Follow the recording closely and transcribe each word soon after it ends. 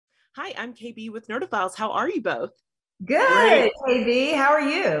Hi, I'm KB with Nerdophiles. How are you both? Good, Great. KB. How are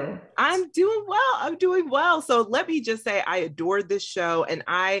you? I'm doing well. I'm doing well. So let me just say, I adored this show and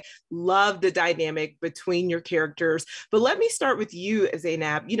I love the dynamic between your characters. But let me start with you,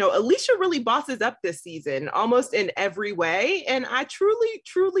 Zainab. Aleesha really bosses up this season almost in every way. And I truly,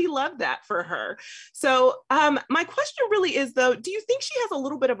 truly love that for her. So my question really is, though, do you think she has a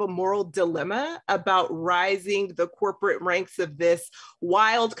little bit of a moral dilemma about rising the corporate ranks of this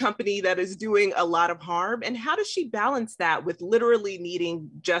wild company that is doing a lot of harm? And how does she balance that with literally needing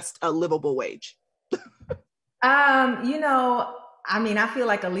just a livable wage? Um, you know, I feel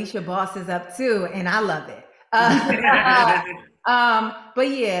like Alicia bosses up too, and I love it. But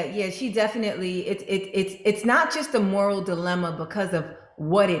yeah, she definitely it's not just a moral dilemma because of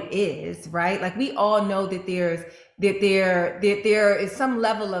what it is, right? Like we all know that there is some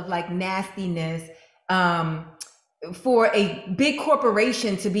level of like nastiness um for a big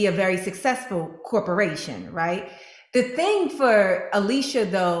corporation to be a very successful corporation, right? The thing for Alicia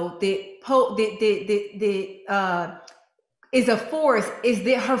though that is a force is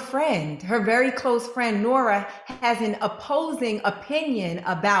that her friend, her very close friend Nora, has an opposing opinion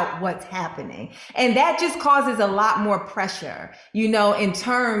about what's happening. And that just causes a lot more pressure, in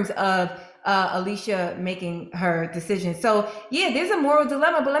terms of Aleesha making her decision. So yeah, there's a moral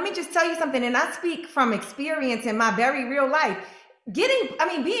dilemma, but let me just tell you something. And I speak from experience in my very real life.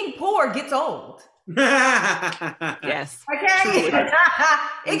 Being poor gets old. Yes, Okay. truly, It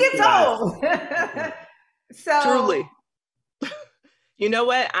It gets does. old. So truly. You know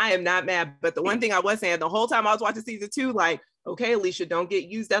what? I am not mad. But the one thing I was saying the whole time I was watching season two, like, okay, Aleesha, don't get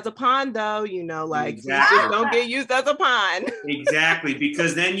used as a pawn, though. Like, please just Exactly. don't get used as a pawn. Exactly.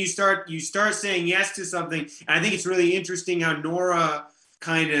 Because then you start saying yes to something. And I think it's really interesting how Nora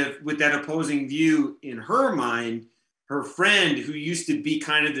kind of with that opposing view in her mind, her friend who used to be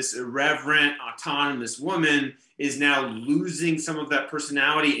kind of this irreverent, autonomous woman is now losing some of that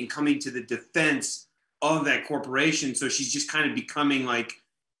personality and coming to the defense of that corporation. So she's just kind of becoming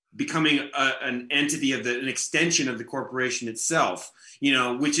an entity of an extension of the corporation itself,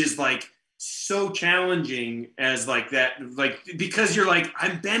 which is like so challenging as like that, like, because you're like,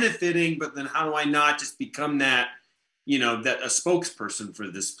 I'm benefiting, but then how do I not just become that, that a spokesperson for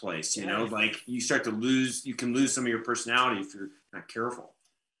this place, Yes. like you can lose some of your personality if you're not careful.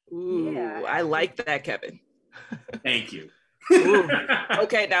 Ooh, yeah, I like that, Kevin. Thank you. Ooh.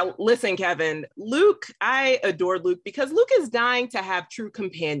 Okay, now listen, Kevin. Luke, I adore Luke because Luke is dying to have true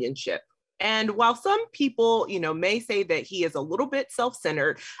companionship. And while some people, may say that he is a little bit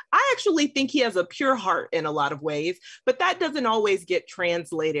self-centered, I actually think he has a pure heart in a lot of ways, but that doesn't always get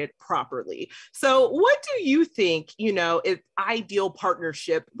translated properly. So, what do you think, is ideal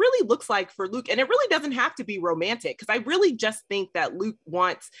partnership really looks like for Luke? And it really doesn't have to be romantic because I really just think that Luke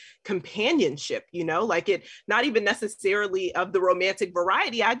wants companionship, like it not even necessarily of the romantic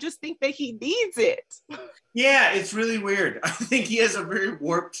variety. I just think that he needs it. Yeah, it's really weird. I think he has a very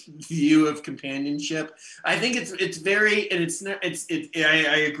warped view of companionship. I think it's very, and it's not it's it.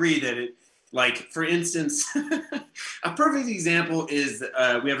 I agree that it, like, for instance, a perfect example is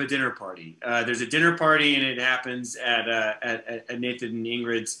we have a dinner party. There's a dinner party and it happens at Nathan and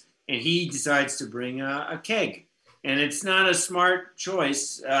Ingrid's, and he decides to bring a keg, and it's not a smart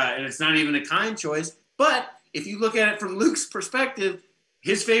choice, and it's not even a kind choice. But if you look at it from Luke's perspective,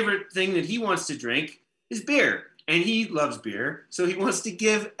 his favorite thing that he wants to drink is beer. And he loves beer, so he wants to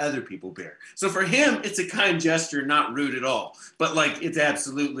give other people beer. So for him, it's a kind gesture, not rude at all. But like, it's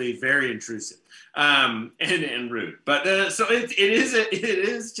absolutely very intrusive, and rude. But so it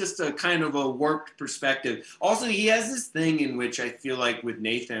is just a kind of a warped perspective. Also, he has this thing in which I feel like with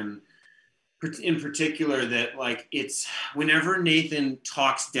Nathan, in particular, that like it's whenever Nathan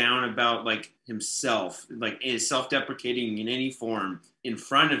talks down about like himself, like is self-deprecating in any form in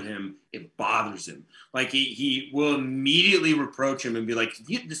front of him, it bothers him. Like he will immediately reproach him and be like,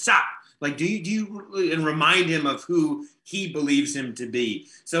 stop. Like, do you, and remind him of who he believes him to be.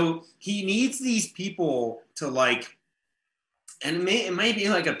 So he needs these people to like, and it may be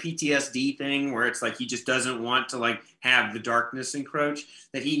like a PTSD thing where it's like he just doesn't want to like have the darkness encroach,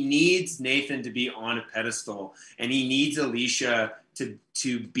 that he needs Nathan to be on a pedestal, and he needs Aleesha to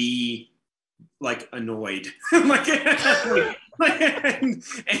be like annoyed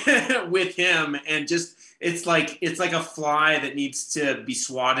with him, and just it's like a fly that needs to be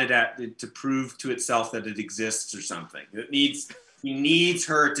swatted at to prove to itself that it exists or something. He needs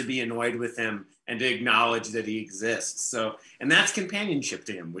her to be annoyed with him and to acknowledge that he exists. So, and that's companionship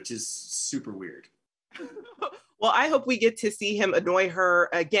to him, which is super weird. Well, I hope we get to see him annoy her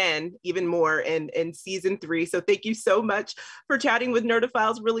again, even more in season 3. So thank you so much for chatting with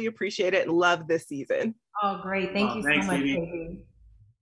Nerdophiles. Really appreciate it and love this season. Oh, great. Thank you so Thanks, much, Phoebe. Phoebe.